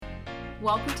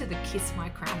Welcome to the Kiss My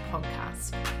Crown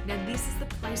podcast. Now, this is the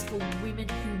place for women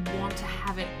who want to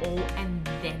have it all and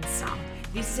then some.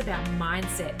 This is about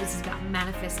mindset, this is about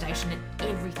manifestation and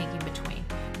everything in between.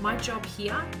 My job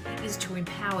here is to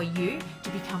empower you to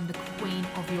become the queen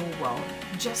of your world,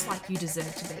 just like you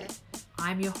deserve to be.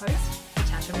 I'm your host,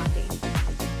 Natasha Mundy.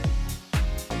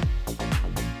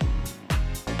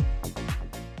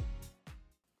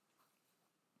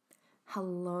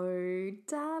 Hello,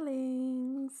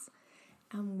 darlings,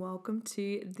 and welcome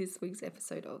to this week's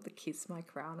episode of the Kiss My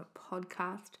Crown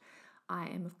podcast. I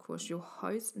am, of course, your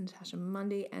host, Natasha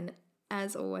Mundy, and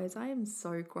as always, I am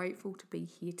so grateful to be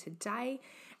here today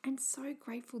and so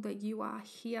grateful that you are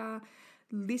here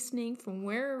listening from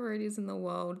wherever it is in the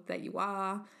world that you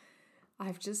are.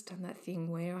 I've just done that thing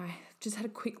where I just had a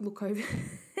quick look over.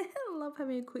 I love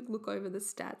having a quick look over the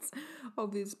stats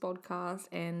of this podcast,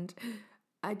 and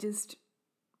I just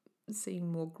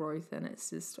seeing more growth, and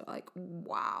it's just like,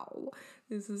 wow,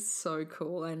 this is so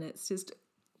cool. And it's just,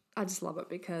 I just love it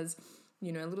because,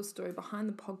 you know, a little story behind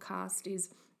the podcast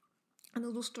is a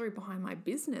little story behind my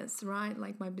business, right?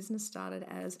 Like, my business started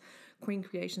as Queen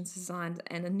Creations Designs,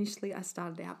 and initially I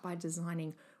started out by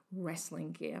designing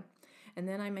wrestling gear, and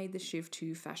then I made the shift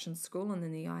to fashion school, and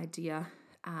then the idea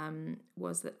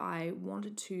was that I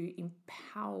wanted to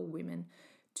empower women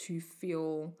to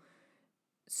feel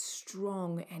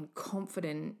strong and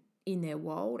confident in their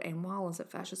world. And while I was at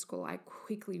fashion school, I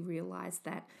quickly realized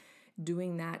that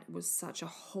doing that was such a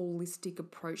holistic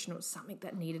approach, and it was something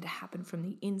that needed to happen from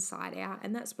the inside out.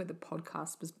 And that's where the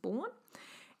podcast was born.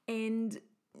 And,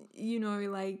 you know,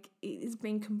 like, it has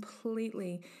been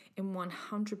completely and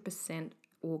 100%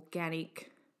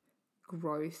 organic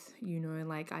growth. You know,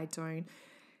 like, I don't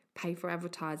pay for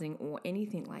advertising or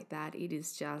anything like that. It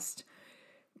is just,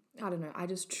 I don't know, I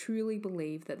just truly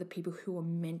believe that the people who are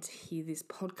meant to hear this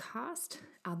podcast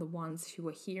are the ones who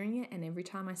are hearing it. And every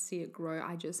time I see it grow,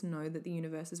 I just know that the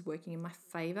universe is working in my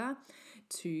favor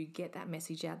to get that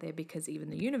message out there, because even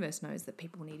the universe knows that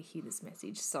people need to hear this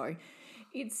message. So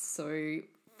it's so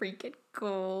freaking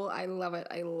cool. I love it.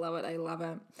 I love it. I love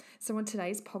it. So on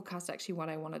today's podcast, actually, what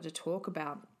I wanted to talk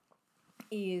about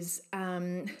is,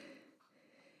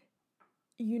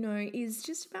 is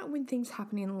just about when things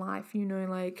happen in life,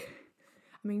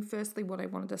 firstly, what I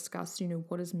want to discuss,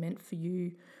 what is meant for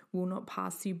you will not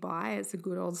pass you by. It's a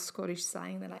good old Scottish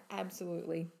saying that I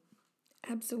absolutely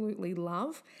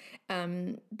love.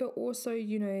 But also,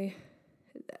 the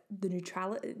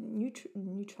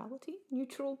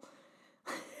neutral,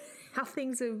 how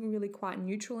things are really quite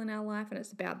neutral in our life, and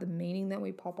it's about the meaning that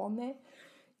we pop on there.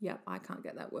 Yep, I can't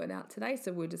get that word out today,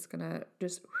 so we're just going to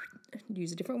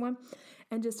use a different one.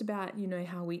 And just about,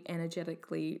 how we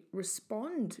energetically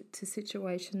respond to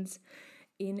situations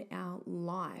in our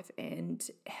life and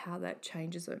how that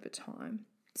changes over time.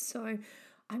 So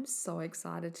I'm so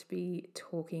excited to be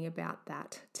talking about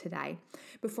that today.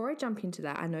 Before I jump into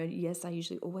that, I know, yes, I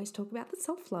usually always talk about the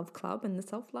Self-Love Club, and the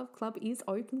Self-Love Club is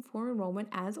open for enrollment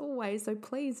as always. So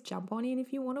please jump on in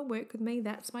if you want to work with me.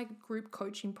 That's my group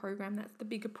coaching program. That's the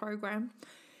bigger program.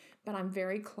 But I'm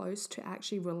very close to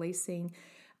actually releasing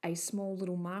a small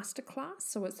little masterclass.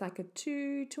 So it's like a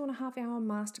 2.5 hour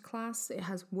masterclass. It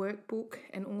has workbook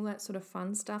and all that sort of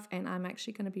fun stuff. And I'm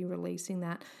actually going to be releasing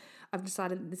that. I've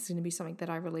decided that this is going to be something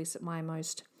that I release at my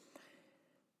most,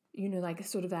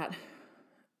 sort of that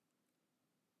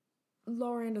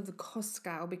lower end of the cost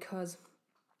scale, because,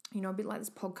 a bit like this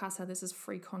podcast, how this is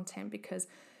free content, because,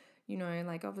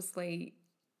 obviously,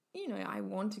 I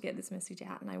want to get this message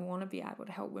out, and I want to be able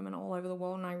to help women all over the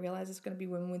world. And I realize it's going to be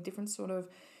women with different sort of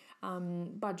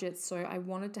budgets. So I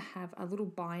wanted to have a little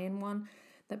buy-in one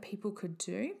that people could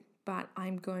do, but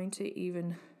I'm going to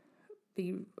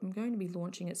be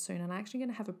launching it soon. And I'm actually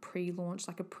going to have a pre-launch,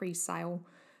 like a pre-sale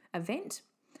event.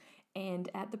 And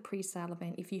at the pre-sale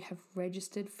event, if you have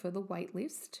registered for the wait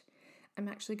list, I'm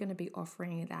actually going to be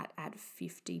offering that at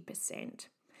 50%.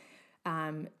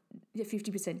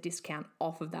 50% discount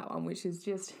off of that one, which is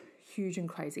just huge and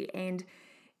crazy. And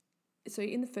so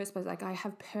in the first place, I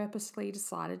have purposely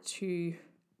decided to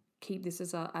keep this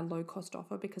as a low-cost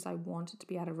offer, because I want it to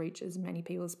be able to reach as many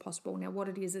people as possible. Now, what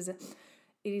it is it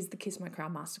is the Kiss My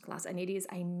Crown Masterclass, and it is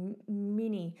a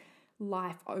mini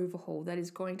life overhaul that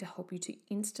is going to help you to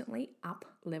instantly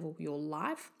up-level your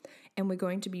life. And we're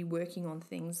going to be working on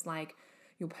things like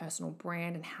your personal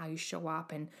brand and how you show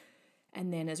up, and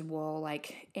then as well,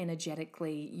 like,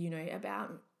 energetically,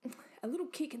 about a little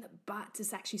kick in the butt to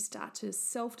actually start to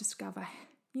self-discover,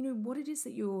 what it is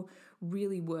that you're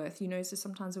really worth. So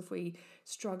sometimes if we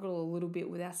struggle a little bit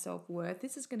with our self-worth,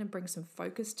 this is going to bring some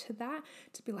focus to that,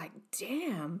 to be like,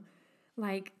 damn,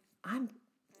 like, I'm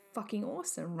fucking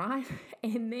awesome, right?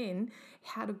 And then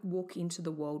how to walk into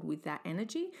the world with that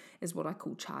energy is what I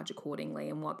call charge accordingly.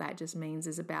 And what that just means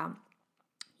is about,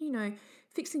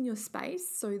 fixing your space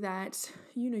so that,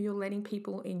 you're letting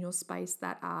people in your space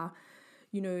that are,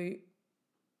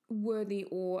 worthy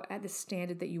or at the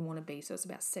standard that you want to be. So it's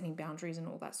about setting boundaries and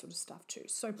all that sort of stuff too.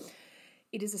 So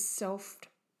it is a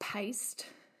self-paced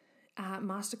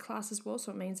masterclass as well.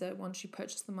 So it means that once you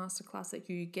purchase the masterclass that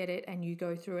you get it and you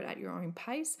go through it at your own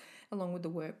pace along with the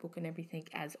workbook and everything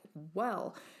as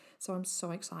well. So I'm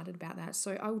so excited about that.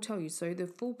 So I will tell you, so the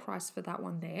full price for that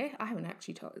one there, I haven't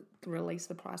actually released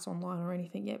the price online or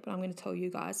anything yet, but I'm going to tell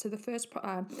you guys. So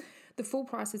the full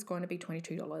price is going to be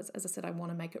 $22. As I said, I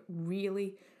want to make it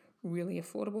really, really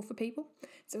affordable for people.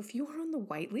 So if you're on the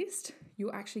wait list,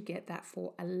 you'll actually get that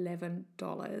for $11.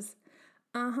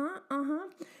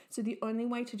 So the only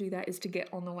way to do that is to get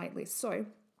on the wait list. So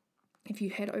if you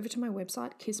head over to my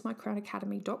website,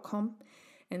 kissmycrownacademy.com,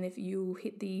 and if you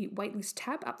hit the waitlist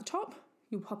tab up the top,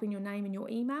 you'll pop in your name and your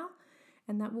email,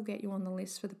 and that will get you on the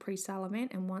list for the pre-sale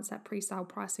event. And once that pre-sale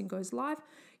pricing goes live,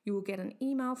 you will get an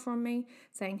email from me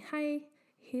saying, hey,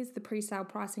 here's the pre-sale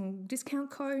pricing discount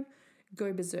code,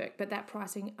 go berserk. But that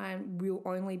pricing will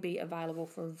only be available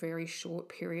for a very short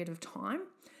period of time,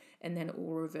 and then it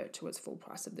will revert to its full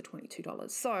price of the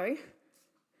 $22. So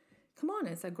come on,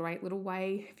 it's a great little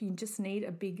way if you just need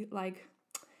a big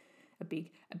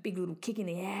little kick in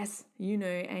the ass,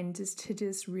 and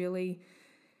just really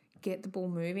get the ball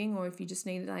moving. Or if you just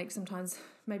need, sometimes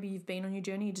maybe you've been on your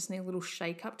journey, you just need a little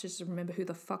shake up just to remember who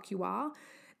the fuck you are,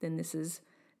 then this is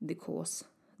the course,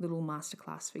 little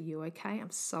masterclass for you, okay? I'm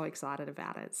so excited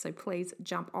about it. So please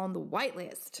jump on the wait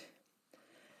list.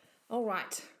 All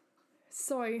right.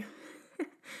 So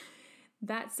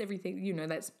that's everything,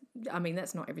 that's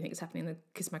not everything that's happening in the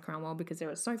Kiss My Crown world, because there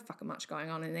is so fucking much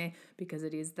going on in there, because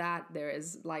it is that there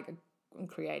is I'm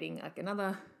creating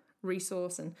another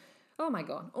resource and oh my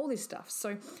God, all this stuff.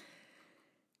 So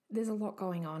there's a lot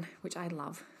going on, which I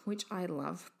love,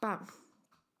 but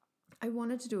I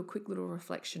wanted to do a quick little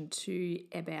reflection too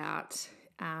about,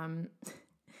 I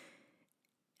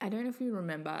don't know if you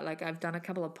remember, I've done a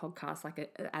couple of podcasts,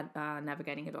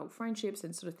 navigating adult friendships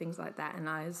and sort of things like that. And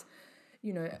I was,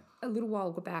 a little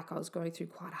while back, I was going through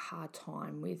quite a hard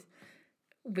time with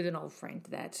an old friend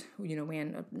that, we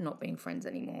ended up not being friends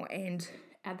anymore. And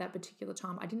at that particular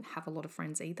time, I didn't have a lot of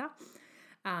friends either.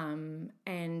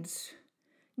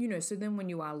 So then when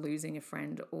you are losing a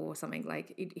friend or something,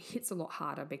 it hits a lot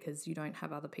harder because you don't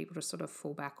have other people to sort of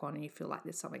fall back on, and you feel like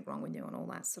there's something wrong with you and all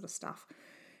that sort of stuff.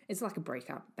 It's like a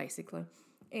breakup, basically.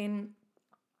 And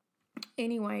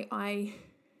anyway,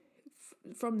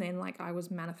 from then, I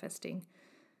was manifesting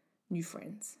new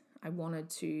friends. I wanted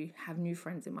to have new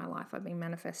friends in my life. I've been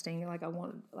manifesting, I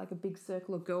wanted a big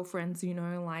circle of girlfriends,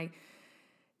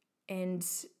 and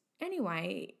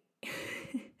anyway,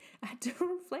 I had to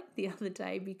reflect the other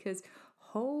day because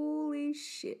holy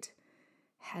shit,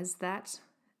 has that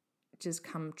just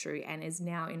come true and is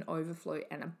now in overflow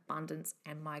and abundance.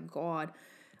 And my God,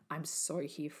 I'm so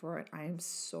here for it. I am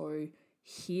so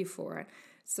here for it.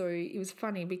 So it was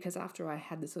funny because after I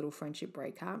had this little friendship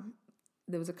breakup,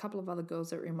 there was a couple of other girls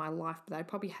that were in my life, but I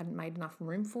probably hadn't made enough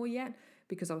room for yet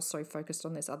because I was so focused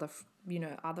on this other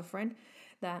friend,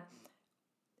 that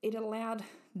it allowed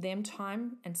them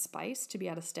time and space to be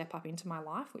able to step up into my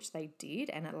life, which they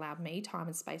did, and it allowed me time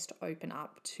and space to open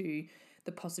up to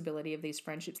the possibility of these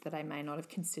friendships that I may not have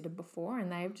considered before,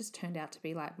 and they have just turned out to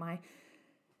be my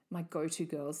go-to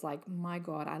girls. My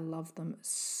God, I love them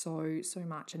so, so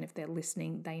much, and if they're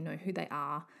listening, they know who they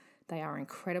are. They are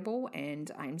incredible,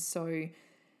 and I'm so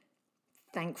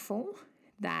thankful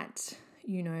that,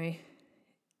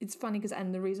 it's funny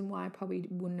and the reason why I probably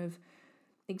wouldn't have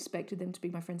expected them to be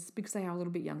my friends is because they are a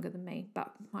little bit younger than me,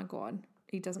 but my God,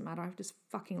 it doesn't matter. I just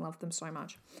fucking love them so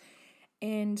much.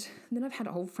 And then I've had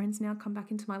old friends now come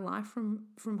back into my life from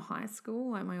high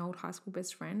school, my old high school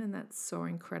best friend, and that's so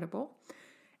incredible.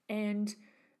 And,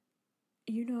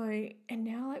 and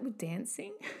now with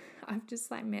dancing, I've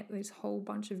just met this whole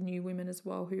bunch of new women as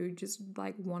well who just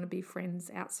want to be friends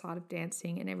outside of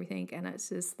dancing and everything. And it's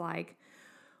just wowee.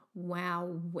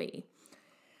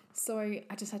 So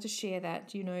I just had to share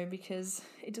that, because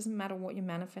it doesn't matter what you're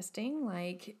manifesting.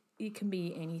 It can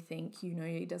be anything,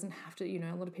 it doesn't have to,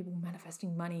 a lot of people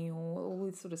manifesting money or all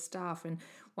this sort of stuff. And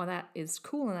while that is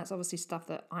cool, and that's obviously stuff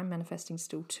that I'm manifesting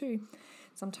still too,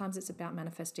 sometimes it's about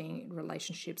manifesting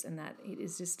relationships, and that it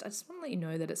is I just want to let you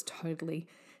know that it's totally,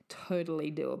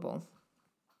 totally doable.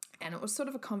 And it was sort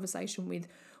of a conversation with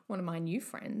one of my new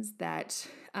friends that,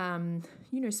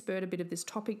 spurred a bit of this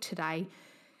topic today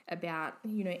about,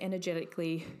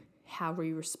 energetically how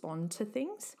we respond to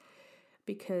things,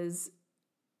 because,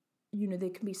 there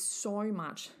can be so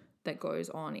much that goes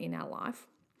on in our life.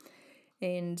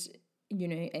 And,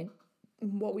 and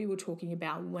what we were talking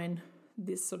about when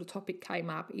this sort of topic came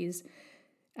up is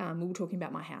we were talking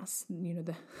about my house,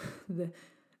 the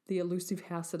elusive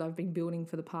house that I've been building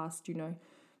for the past,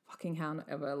 fucking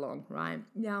however long, right?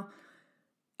 Now,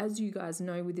 as you guys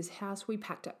know, with this house, we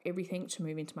packed up everything to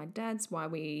move into my dad's while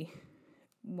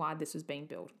this was being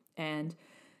built. And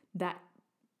that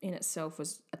in itself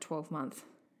was a 12-month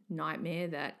nightmare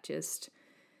that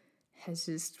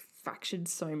has fractured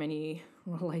so many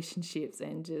relationships,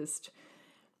 and just,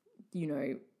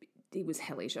 it was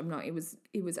hellish.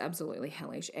 It was absolutely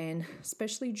hellish. And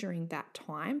especially during that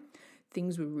time,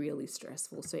 things were really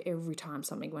stressful. So every time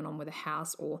something went on with the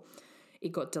house or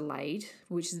it got delayed,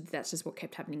 that's just what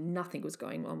kept happening. Nothing was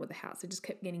going on with the house. It just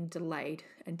kept getting delayed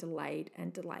and delayed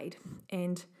and delayed.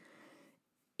 And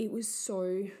it was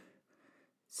so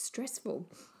stressful.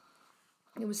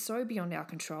 It was so beyond our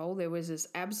control. There was this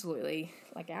absolutely,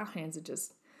 our hands are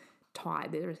just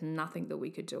tied. There is nothing that we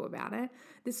could do about it.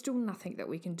 There's still nothing that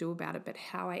we can do about it, but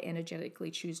how I energetically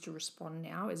choose to respond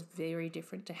now is very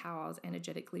different to how I was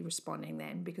energetically responding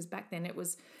then, because back then it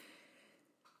was,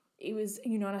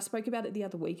 and I spoke about it the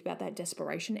other week about that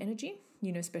desperation energy,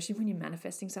 especially when you're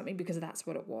manifesting something, because that's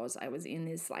what it was. I was in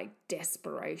this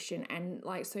desperation, and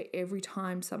so every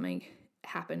time something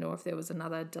happened or if there was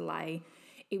another delay,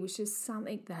 it was just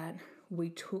something that we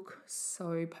took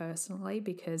so personally,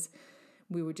 because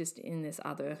we were just in this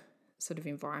other sort of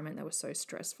environment that was so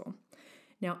stressful.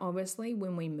 Now, obviously,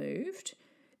 when we moved,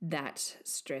 that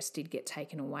stress did get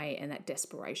taken away, and that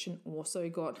desperation also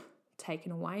got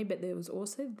taken away, but there was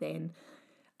also then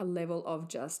a level of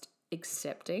just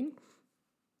accepting,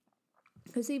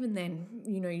 because even then,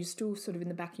 you're still sort of in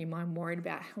the back of your mind worried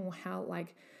about how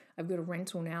I've got a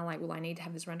rental now, will I need to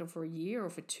have this rental for a year or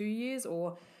for 2 years,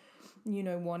 or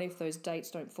what if those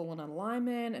dates don't fall in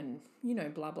alignment, and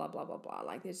blah blah blah blah blah.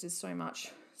 There's just so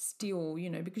much still,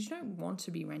 because you don't want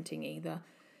to be renting either.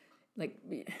 That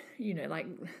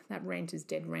rent is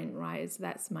dead rent, right?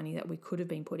 That's money that we could have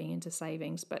been putting into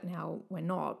savings, but now we're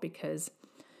not, because,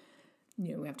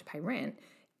 we have to pay rent.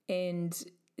 And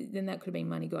then that could have been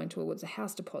money going towards a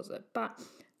house deposit. But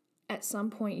at some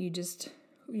point we just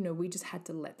had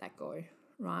to let that go,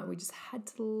 right? We just had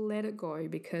to let it go,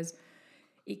 because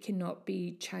it cannot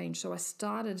be changed. So I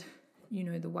started,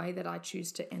 the way that I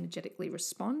choose to energetically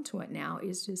respond to it now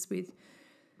is just with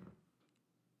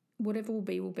whatever will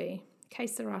be, will be. Que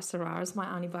sera, sera, as my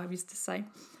auntie Barb used to say.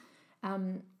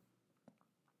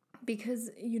 Because,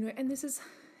 and this is,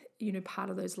 part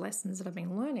of those lessons that I've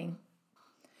been learning,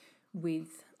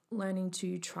 with learning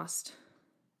to trust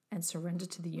and surrender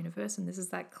to the universe. And this is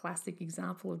that classic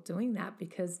example of doing that,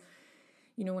 because,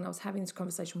 when I was having this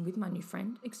conversation with my new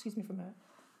friend, excuse me for a minute.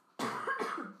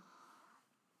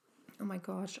 Oh my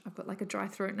gosh, I've got a dry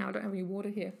throat now. I don't have any water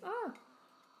here.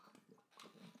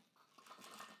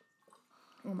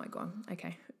 Oh my God.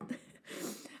 Okay.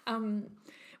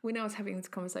 When I was having this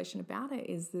conversation about it,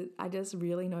 is that I just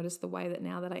really noticed the way that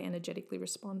now that I energetically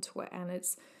respond to it, and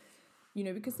it's,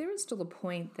 because there is still a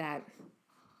point that,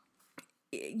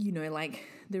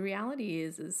 the reality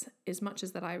is as much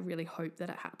as that I really hope that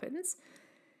it happens,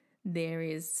 there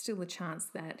is still a chance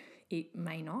that it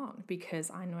may not,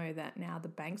 because I know that now the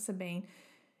banks are being,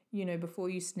 before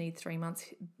you used to need 3 months,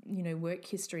 work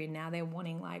history, and now they're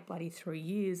wanting bloody 3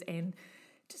 years, and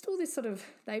just all this sort of,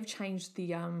 they've changed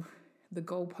the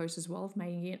goalpost as well of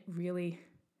making it really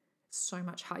so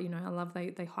much hard. I love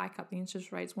they hike up the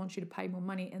interest rates, want you to pay more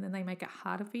money, and then they make it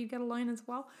harder for you to get a loan as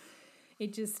well.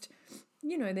 It just,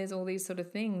 there's all these sort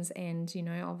of things, and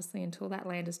obviously until that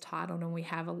land is titled and we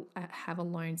have a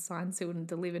loan signed, sealed, and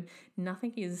delivered,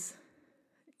 nothing is,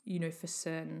 for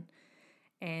certain.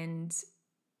 And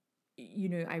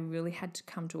I really had to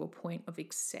come to a point of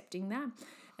accepting that,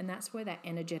 and that's where that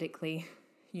energetically,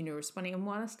 responding. And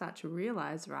what I start to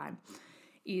realize, right,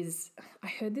 is I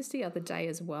heard this the other day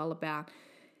as well about,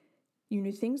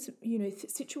 things,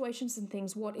 situations and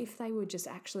things. What if they were just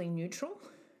actually neutral?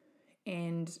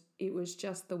 And it was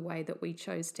just the way that we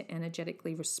chose to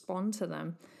energetically respond to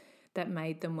them that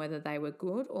made them, whether they were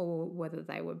good or whether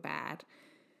they were bad.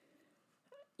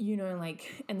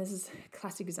 And this is a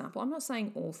classic example. I'm not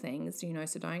saying all things,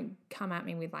 so don't come at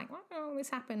me with this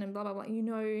happened and blah, blah, blah.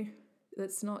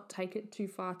 Let's not take it too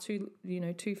far, too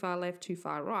far left, too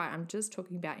far right. I'm just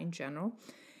talking about in general.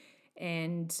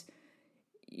 And,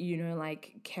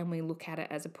 can we look at it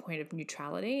as a point of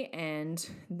neutrality and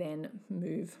then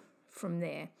move from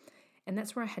there? And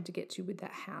that's where I had to get to with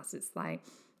that house. It's okay,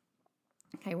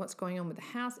 what's going on with the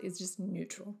house is just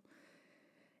neutral.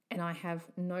 and I have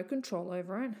no control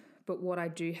over it. But what I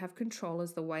do have control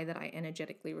is the way that I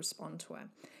energetically respond to it.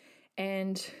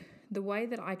 And the way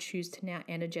that I choose to now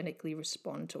energetically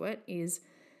respond to it is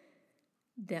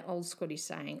the old Scottish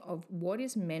saying of what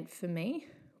is meant for me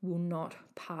will not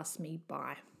pass me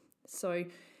by. So,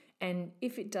 and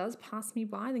if it does pass me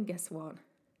by, then guess what?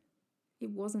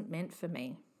 It wasn't meant for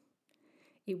me.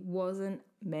 It wasn't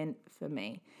meant for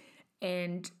me.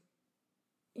 And,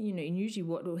 and usually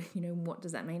what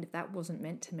does that mean? If that wasn't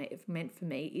meant for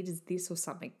me, it is this or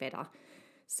something better.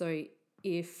 So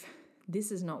if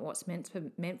this is not what's meant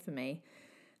for me,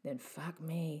 then fuck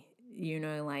me.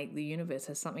 The universe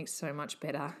has something so much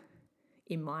better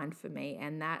in mind for me.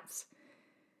 And that's,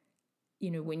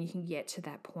 when you can get to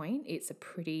that point, it's a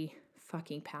pretty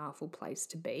fucking powerful place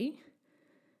to be.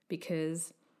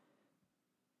 Because,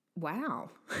 wow,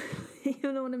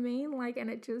 you know what I mean? And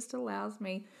it just allows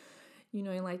me,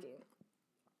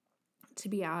 to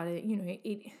be able to,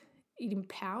 it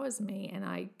empowers me, and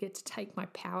I get to take my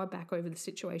power back over the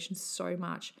situation so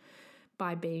much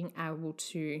by being able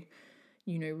to,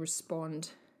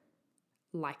 respond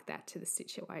like that to the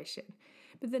situation.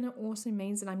 But then it also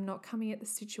means that I'm not coming at the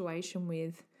situation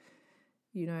with,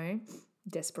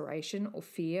 desperation or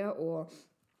fear or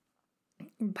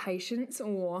impatience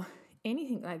or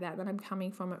anything like that I'm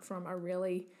coming from it from a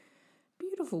really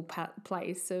beautiful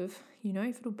place of,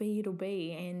 if it'll be, it'll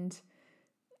be. And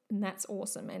that's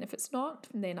awesome. And if it's not,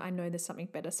 then I know there's something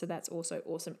better. So that's also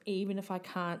awesome, even if I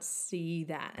can't see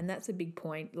that. And that's a big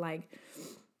point.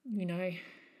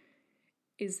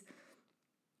 Is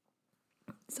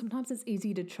sometimes it's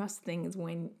easy to trust things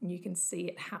when you can see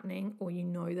it happening or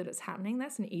that it's happening.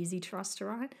 That's an easy trust,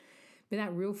 right? But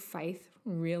that real faith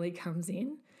really comes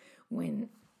in when,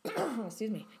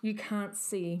 you can't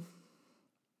see,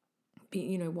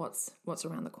 what's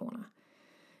around the corner.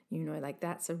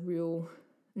 That's a real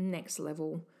next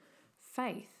level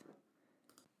faith.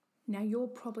 Now you're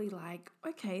probably like,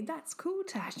 okay, that's cool,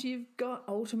 Tash. You've got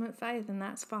ultimate faith and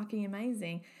that's fucking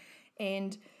amazing.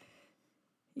 And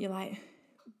you're like,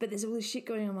 but there's all this shit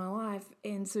going on in my life.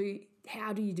 And so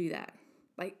how do you do that?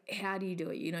 How do you do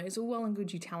it? It's all well and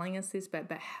good you telling us this,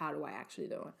 but how do I actually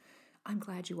do it? I'm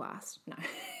glad you asked. No.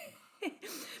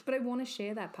 But I want to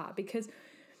share that part because,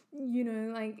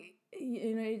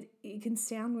 it can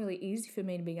sound really easy for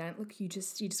me to be going, look, you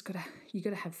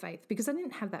gotta have faith, because I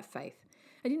didn't have that faith.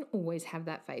 I didn't always have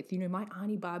that faith. My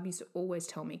Auntie Barb used to always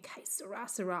tell me, "Que sera,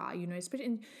 sera," especially,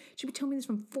 and she'd be telling me this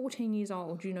from 14 years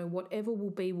old, whatever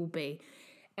will be, will be.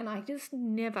 And I just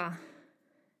never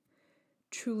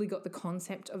truly got the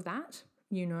concept of that,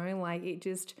 it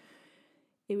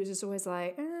was just always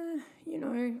like,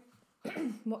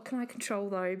 what can I control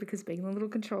though? Because being a little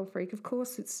control freak, of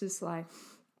course, it's just like,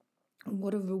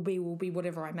 whatever will be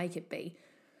whatever I make it be.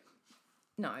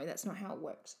 No, that's not how it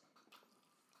works.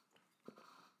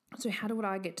 So how do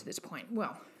I get to this point?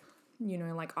 Well,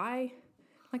 like I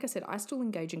said, I still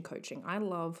engage in coaching. I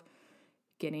love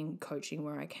getting coaching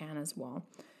where I can as well.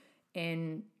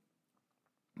 And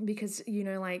because,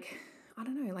 I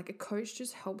don't know, a coach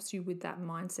just helps you with that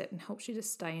mindset and helps you to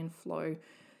stay in flow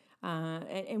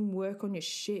and work on your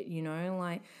shit,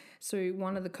 So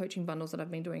one of the coaching bundles that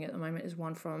I've been doing at the moment is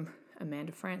one from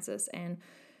Amanda Francis. And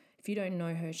if you don't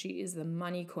know her, she is the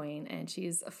money queen and she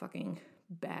is a fucking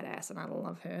badass and I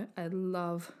love her. I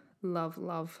love, love,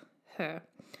 love her.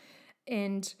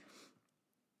 And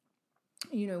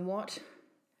you know what?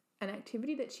 An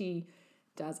activity that she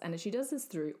does, and she does this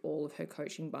through all of her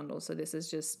coaching bundles. So this is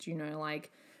just,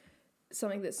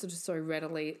 something that's sort of so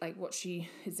readily, what she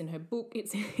is in her book,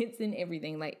 it's in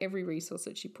everything, every resource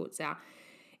that she puts out.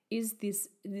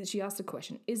 She asked the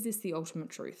question, is this the ultimate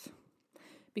truth?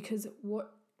 Because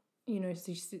what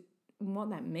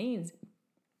that means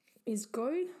is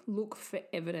go look for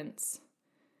evidence.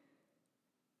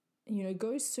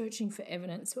 Go searching for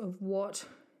evidence of what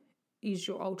is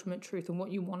your ultimate truth and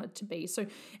what you want it to be. So,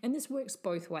 and this works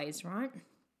both ways, right?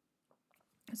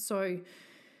 So,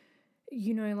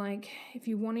 if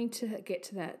you're wanting to get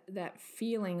to that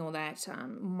feeling or that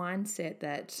mindset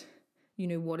that,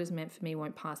 what is meant for me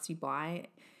won't pass you by,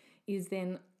 is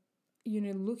then,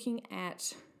 looking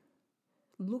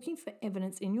for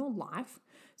evidence in your life.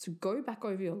 So go back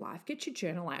over your life, get your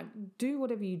journal out, do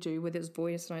whatever you do, whether it's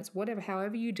voice notes,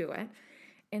 however you do it,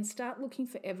 and start looking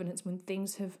for evidence when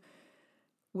things have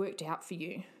worked out for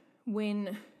you,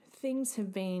 when things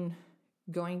have been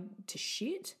going to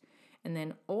shit, and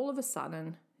then all of a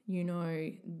sudden,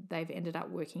 they've ended up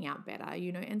working out better,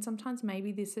 and sometimes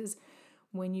maybe this is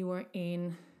when you were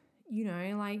in,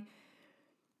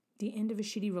 the end of a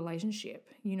shitty relationship,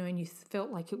 and you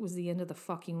felt like it was the end of the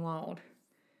fucking world,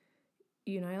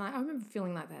 like I remember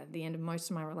feeling like that at the end of most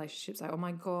of my relationships, like, oh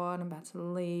my God, I'm about to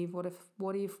leave. What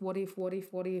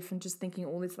if, and just thinking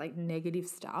all this like negative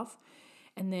stuff.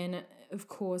 And then, of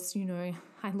course,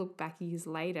 I look back years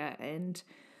later and,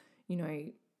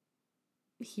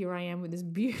 here I am with this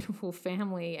beautiful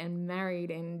family and married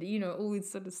and, all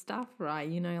this sort of stuff, right?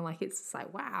 Like it's just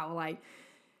like, wow, like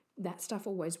that stuff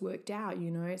always worked out,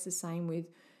 It's the same with,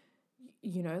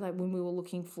 like when we were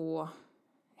looking for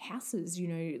houses,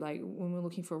 like when we were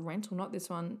looking for a rental, not this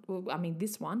one, well, I mean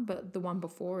this one, but the one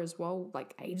before as well,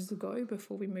 like ages ago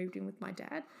before we moved in with my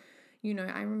dad.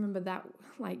 I remember that,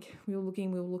 like we were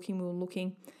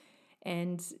looking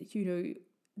and,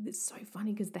 it's so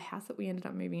funny because the house that we ended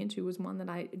up moving into was one that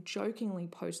I jokingly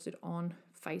posted on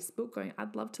Facebook going,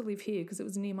 I'd love to live here because it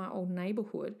was near my old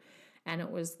neighborhood and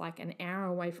it was like an hour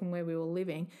away from where we were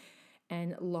living.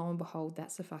 And lo and behold,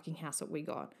 that's the fucking house that we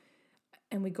got.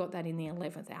 And we got that in the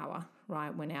 11th hour,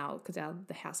 right? Because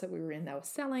the house that we were in, they were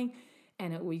selling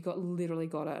and we literally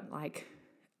got it like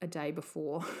a day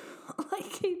before,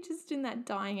 like just in that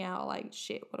dying hour, like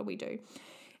shit, what do we do?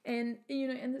 And,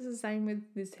 and it's the same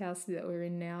with this house that we're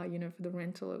in now, for the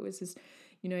rental. It was just,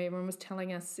 everyone was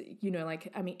telling us,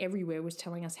 everywhere was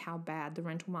telling us how bad the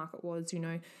rental market was,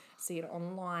 I see it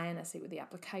online, I see it with the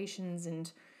applications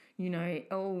and,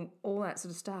 all that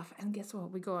sort of stuff. And guess what?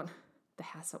 We got the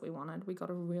house that we wanted. We got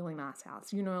a really nice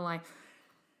house, like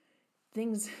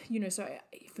things, so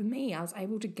for me, I was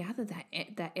able to gather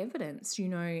that evidence,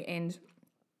 and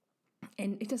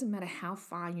it doesn't matter how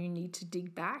far you need to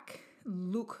dig back,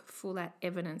 look for that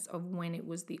evidence of when it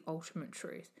was the ultimate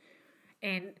truth.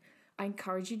 And I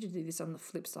encourage you to do this on the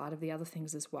flip side of the other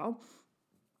things as well.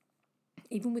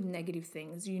 Even with negative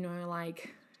things, I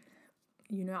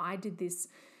did this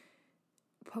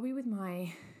probably with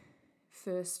my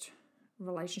first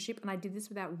relationship, and I did this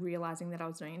without realizing that I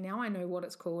was doing it. Now I know what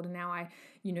it's called, and now I,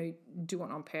 do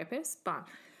it on purpose. But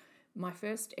my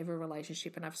first ever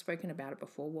relationship, and I've spoken about it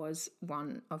before, was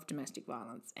one of domestic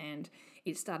violence. And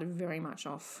it started very much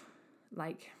off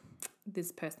like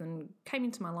this person came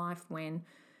into my life when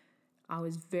I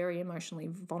was very emotionally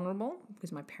vulnerable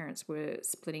because my parents were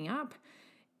splitting up,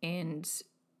 and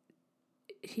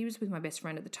he was with my best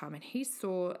friend at the time, and he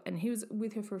was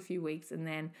with her for a few weeks, and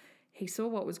then he saw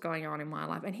what was going on in my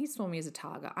life, and he saw me as a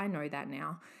target. I know that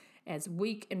now, as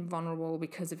weak and vulnerable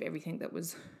because of everything that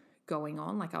was going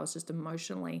on. Like I was just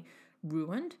emotionally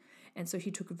ruined. And so he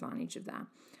took advantage of that.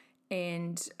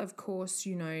 And of course,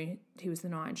 he was the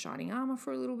knight in shining armor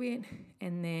for a little bit.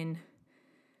 And then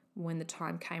when the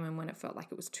time came and when it felt like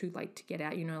it was too late to get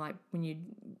out, like when you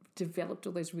developed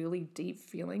all those really deep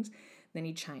feelings, then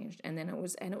he changed. And then it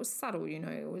was subtle,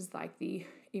 it was like the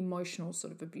emotional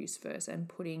sort of abuse first and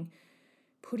putting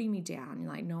me down.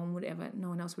 Like no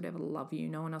one else would ever love you.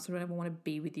 No one else would ever want to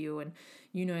be with you. And,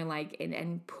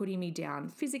 and putting me down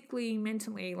physically,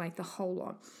 mentally, like the whole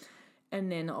lot. And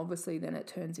then obviously then it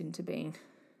turns into being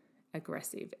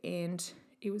aggressive. And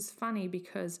it was funny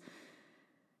because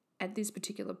at this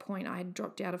particular point I had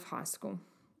dropped out of high school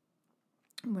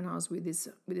when I was with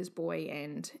this boy.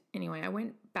 And anyway, I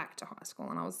went back to high school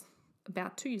and I was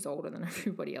about 2 years older than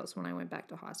everybody else when I went back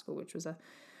to high school, which was a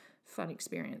fun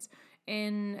experience.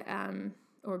 And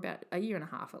or about a year and a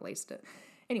half at least.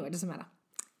 Anyway, it doesn't matter.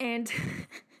 And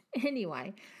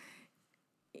anyway,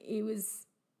 it was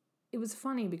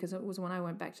funny because it was when I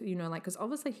went back to, because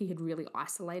obviously he had really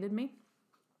isolated me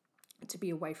to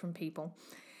be away from people.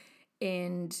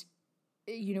 And,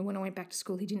 when I went back to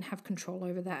school, he didn't have control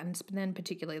over that. And then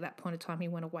particularly at that point of time, he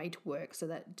went away to work. So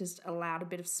that just allowed a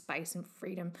bit of space and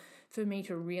freedom for me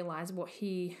to realize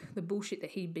the bullshit that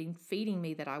he'd been feeding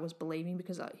me that I was believing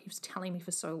because he was telling me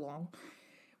for so long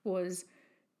was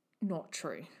not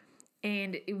true.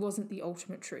 And it wasn't the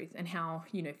ultimate truth. And how,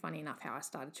 funny enough, how I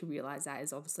started to realize that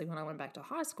is obviously when I went back to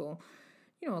high school,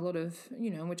 a lot of,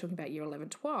 and we're talking about year 11,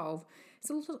 12,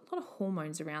 there's a lot of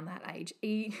hormones around that age,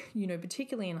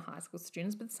 particularly in high school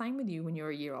students, but same with you when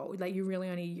you're a year old. Like you're really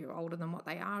only a year older than what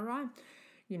they are, right?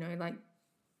 Like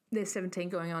they're 17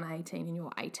 going on 18 and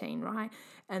you're 18, right?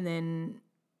 And then,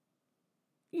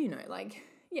 like,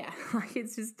 yeah, like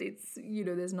it's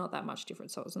there's not that much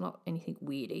difference. So it's not anything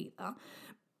weird either.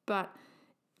 But,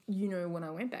 when I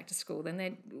went back to school, then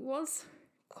there was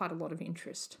quite a lot of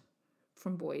interest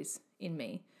from boys in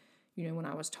me. When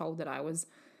I was told that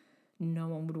no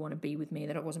one would want to be with me,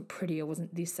 that I wasn't pretty, I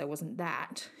wasn't this, I wasn't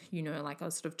that, like I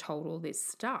was sort of told all this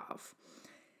stuff.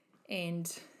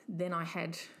 And then I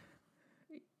had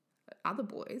other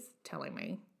boys telling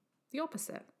me the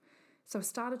opposite. So I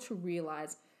started to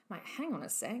realize, like, hang on a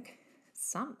sec,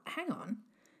 hang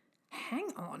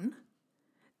on.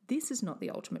 This is not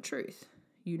the ultimate truth.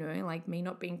 like me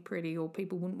not being pretty or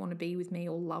people wouldn't want to be with me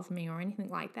or love me or anything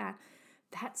like that.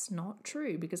 That's not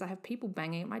true, because I have people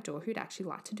banging at my door who'd actually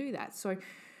like to do that. So,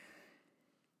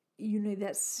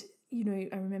 that's,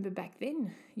 I remember back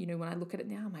then, when I look at it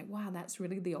now, I'm like, wow, that's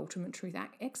really the ultimate truth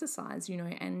exercise,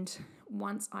 and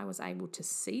once I was able to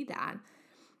see that,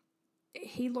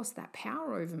 he lost that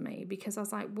power over me, because I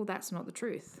was like, well, that's not the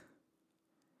truth.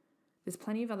 There's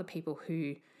plenty of other people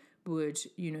who would,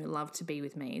 love to be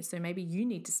with me. So maybe you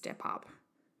need to step up,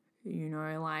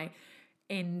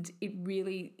 and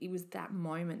it was that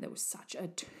moment that was such a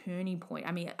turning point.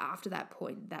 I mean, after that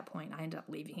point, I ended up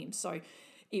leaving him. So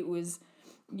it was,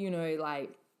 and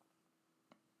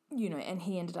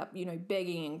he ended up,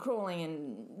 begging and crawling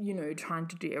and, trying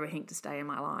to do everything to stay in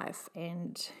my life.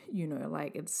 And,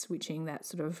 it's switching that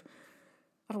sort of,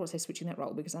 I don't want to say switching that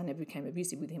role, because I never became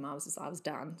abusive with him. I was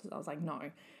done. I was like,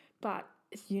 no. But,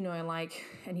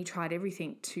 and he tried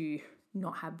everything to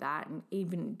not have that, and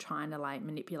even trying to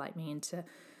manipulate me into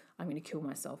I'm going to kill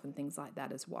myself and things like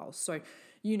that as well. So,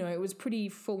 it was pretty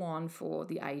full on for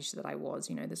the age that I was.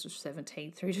 This was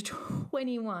 17 through to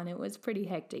 21. It was pretty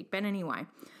hectic. But anyway,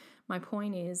 my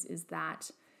point is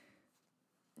that,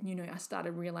 I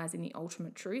started realizing the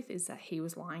ultimate truth is that he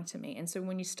was lying to me. And so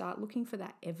when you start looking for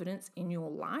that evidence in your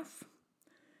life,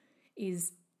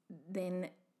 is then,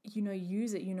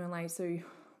 use it, so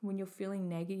when you're feeling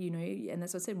negative, and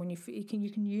as I said, when you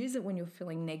can use it when you're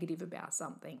feeling negative about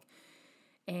something.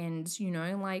 And,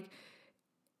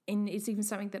 and it's even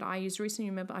something that I used recently.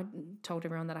 Remember, I told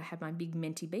everyone that I had my big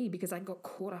mentee bee, because I got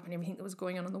caught up in everything that was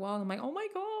going on in the world. I'm like, oh my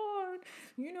God,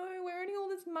 we're earning all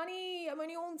this money. I'm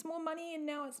earning all this more money, and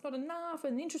now it's not enough,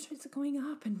 and interest rates are going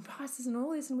up, and prices and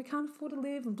all this, and we can't afford to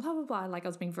live, and blah, blah, blah. Like, I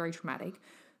was being very dramatic,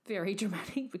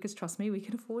 because trust me, we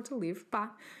can afford to live.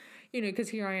 But, because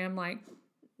here I am, like,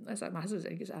 it's like my husband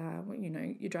said,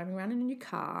 you're driving around in your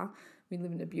car, we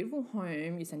live in a beautiful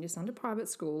home, you send your son to private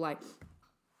school, like,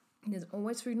 there's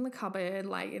always food in the cupboard,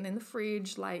 like, and in the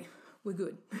fridge, like, we're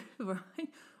good, right?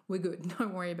 We're good,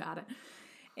 don't worry about it.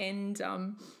 And,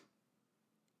 and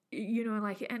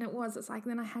it's like,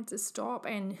 then I had to stop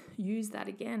and use that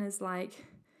again as like,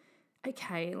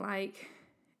 okay, like,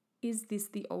 is this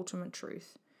the ultimate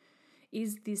truth?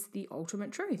 Is this the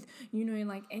ultimate truth?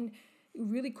 And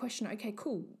really question, okay,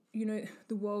 cool,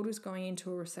 the world is going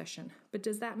into a recession, but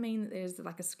does that mean that there's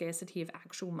like a scarcity of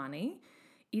actual money?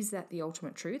 Is that the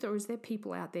ultimate truth? Or is there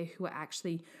people out there who are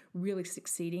actually really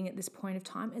succeeding at this point of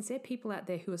time? Is there people out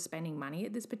there who are spending money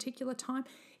at this particular time?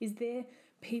 Is there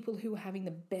people who are having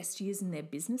the best years in their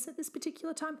business at this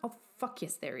particular time? Oh, fuck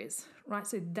yes, there is, right?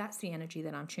 So that's the energy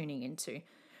that I'm tuning into,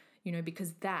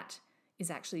 because that is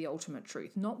actually the ultimate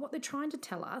truth, not what they're trying to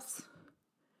tell us.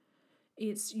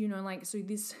 It's, so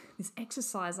this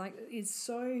exercise, like, is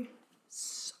so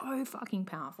fucking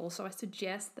powerful. So I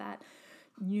suggest that,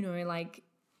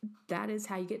 that is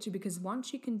how you get to, because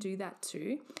once you can do that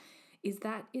too,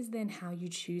 that is then how you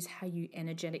choose how you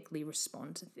energetically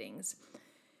respond to things.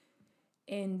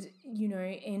 And,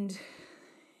 and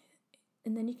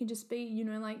then you can just be,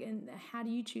 and how do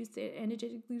you choose to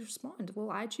energetically respond? Well,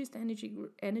 I choose to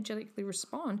energetically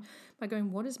respond by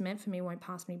going, what is meant for me won't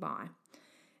pass me by.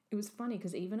 It was funny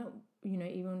because even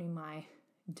even in my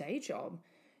day job,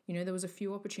 there was a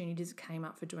few opportunities that came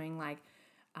up for doing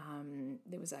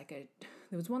there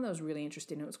was one that I was really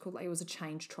interested in. It was called, it was a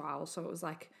change trial. So it was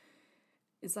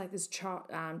it's like this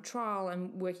trial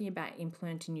and working about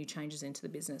implementing new changes into the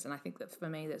business. And I think that for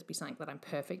me, that'd be something that I'm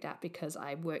perfect at, because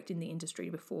I worked in the industry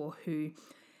before who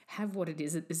have what it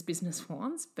is that this business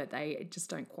wants, but they just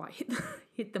don't quite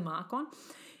hit the mark on.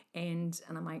 And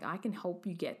I'm like, I can help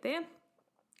you get there.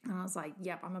 And I was like,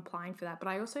 yep, I'm applying for that. But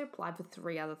I also applied for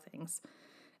 3 other things,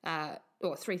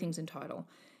 or 3 things in total.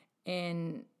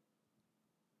 And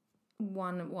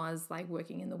one was like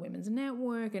working in the women's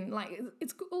network, and like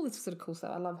it's all this sort of cool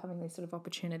stuff. I love having these sort of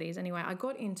opportunities. Anyway, I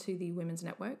got into the women's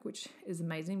network, which is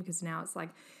amazing, because now it's like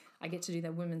I get to do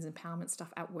the women's empowerment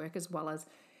stuff at work as well as,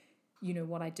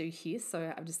 what I do here.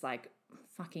 So I'm just like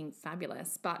fucking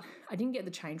fabulous. But I didn't get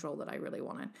the change role that I really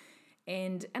wanted.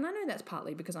 And I know that's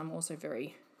partly because I'm also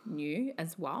very new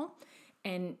as well.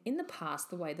 And in the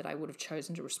past, the way that I would have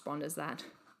chosen to respond is that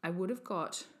I would have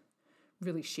got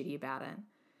really shitty about it.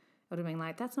 I would have been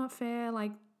like, that's not fair.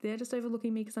 Like, they're just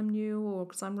overlooking me because I'm new or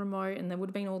because I'm remote. And there would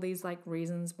have been all these like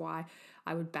reasons why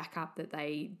I would back up that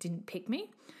they didn't pick me.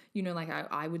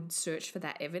 I would search for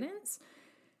that evidence.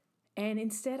 And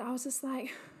instead I was just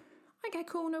like, okay,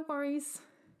 cool, no worries.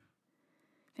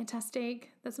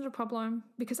 Fantastic. That's not a problem.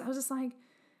 Because I was just like,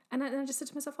 and I just said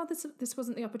to myself, this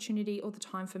wasn't the opportunity or the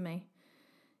time for me.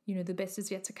 The best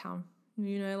is yet to come.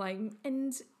 you know, like,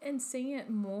 and seeing it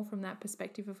more from that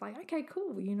perspective of like, okay,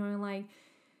 cool, you know, like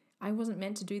I wasn't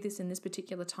meant to do this in this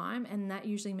particular time, and that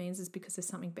usually means it's because there's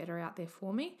something better out there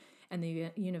for me, and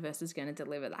the universe is going to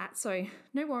deliver that. So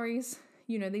no worries,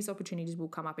 you know, these opportunities will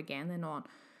come up again. They're not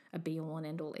a be all and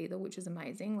end all either, which is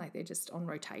amazing. Like they're just on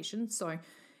rotation. So,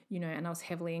 you know, and I was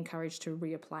heavily encouraged to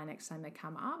reapply next time they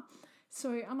come up.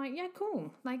 So I'm like, yeah,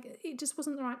 cool. Like it just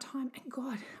wasn't the right time. And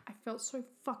God, I felt so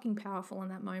fucking powerful in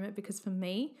that moment, because for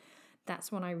me,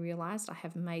 that's when I realized I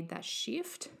have made that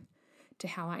shift to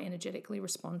how I energetically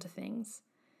respond to things.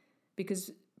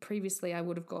 Because previously I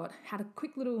would have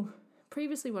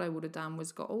previously what I would have done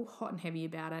was got all hot and heavy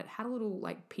about it, had a little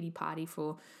like pity party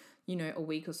for, you know, a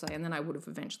week or so, and then I would have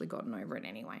eventually gotten over it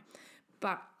anyway.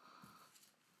 But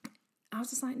I was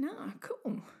just like, nah,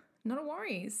 cool, not a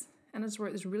worries. And I just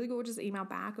wrote this really gorgeous email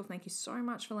back of thank you so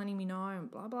much for letting me know and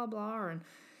blah, blah, blah. And,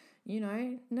 you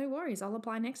know, no worries, I'll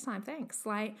apply next time. Thanks.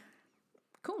 Like,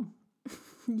 cool.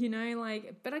 You know,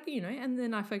 like, but I, you know, and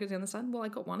then I focused on the side, well, I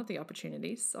got one of the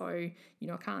opportunities. So, you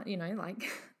know, I can't, you know, like,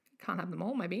 can't have them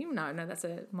all maybe. No, that's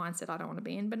a mindset I don't want to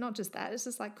be in. But not just that. It's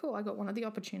just like, cool, I got one of the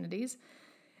opportunities.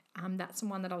 That's the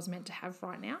one that I was meant to have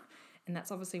right now. And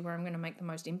that's obviously where I'm going to make the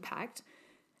most impact.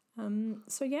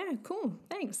 So yeah, cool.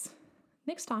 Thanks.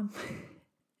 Next time.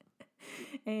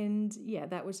 And yeah,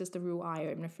 that was just a real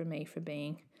eye-opener for me for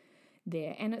being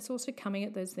there. And it's also coming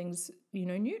at those things, you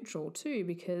know, neutral too,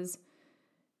 because,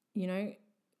 you know,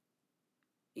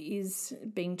 is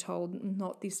being told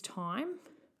not this time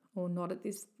or not at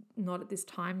this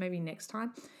time, maybe next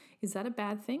time, is that a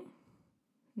bad thing?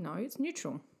 No, it's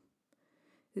neutral.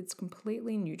 It's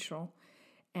completely neutral.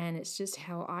 And it's just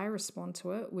how I respond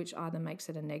to it, which either makes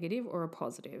it a negative or a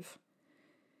positive.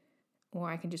 Or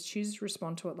I can just choose to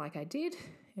respond to it like I did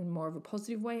in more of a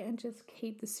positive way and just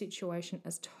keep the situation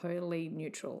as totally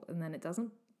neutral. And then it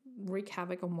doesn't wreak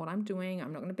havoc on what I'm doing.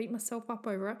 I'm not going to beat myself up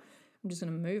over it. I'm just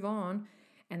going to move on.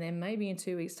 And then maybe in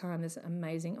 2 weeks' time, this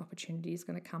amazing opportunity is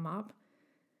going to come up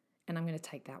and I'm going to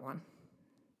take that one.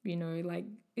 You know, like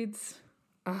it's,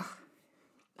 I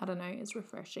don't know, it's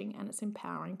refreshing and it's an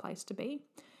empowering place to be.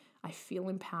 I feel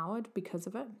empowered because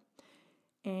of it.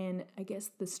 And I guess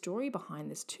the story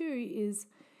behind this too is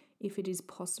if it is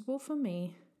possible for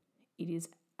me, it is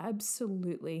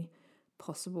absolutely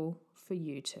possible for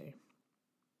you too.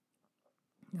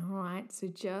 All right, so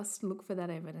just look for that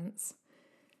evidence.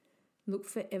 Look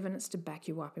for evidence to back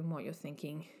you up in what you're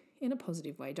thinking in a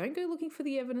positive way. Don't go looking for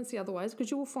the evidence the other ways,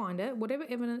 because you will find it. Whatever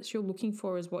evidence you're looking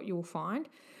for is what you will find.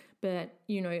 But,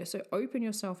 you know, so open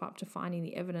yourself up to finding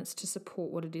the evidence to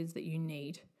support what it is that you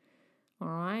need. All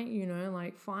right, you know,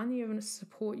 like find the evidence to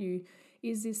support you.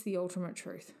 Is this the ultimate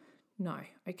truth? No.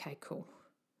 Okay, cool.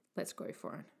 Let's go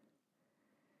for it.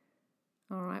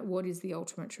 All right, what is the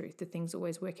ultimate truth? Do things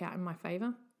always work out in my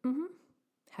favor? Mm-hmm.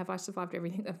 Have I survived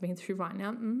everything I've been through right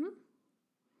now? Mm-hmm.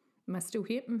 Am I still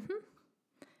here? Mm-hmm.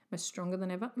 Am I stronger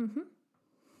than ever? Mm-hmm.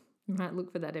 You might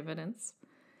look for that evidence.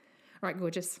 All right,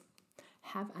 gorgeous.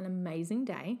 Have an amazing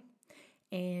day.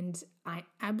 And I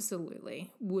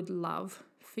absolutely would love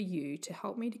for you to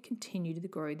help me to continue to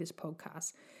grow this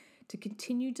podcast, to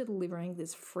continue delivering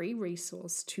this free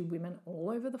resource to women all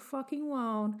over the fucking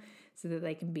world so that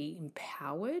they can be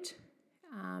empowered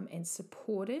and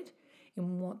supported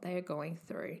in what they are going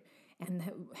through. And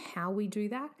how we do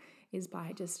that is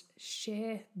by just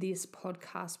share this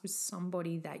podcast with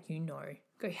somebody that you know.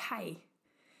 Go, hey,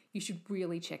 you should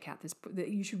really check out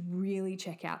you should really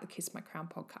check out the Kiss My Crown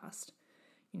podcast.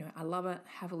 You know, I love it.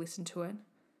 Have a listen to it.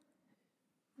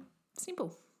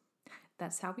 Simple.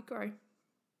 That's how we grow.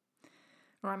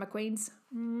 All right, my queens.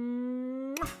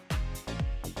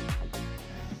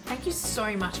 Thank you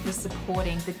so much for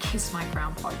supporting the Kiss My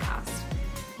Crown podcast.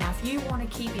 Now, if you want to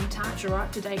keep in touch or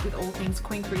up to date with all things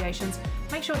Queen Creations,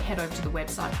 make sure to head over to the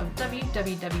website of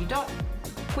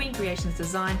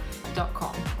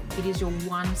www.queencreationsdesign.com. It is your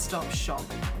one-stop shop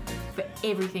for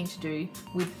everything to do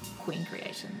with Queen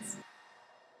Creations.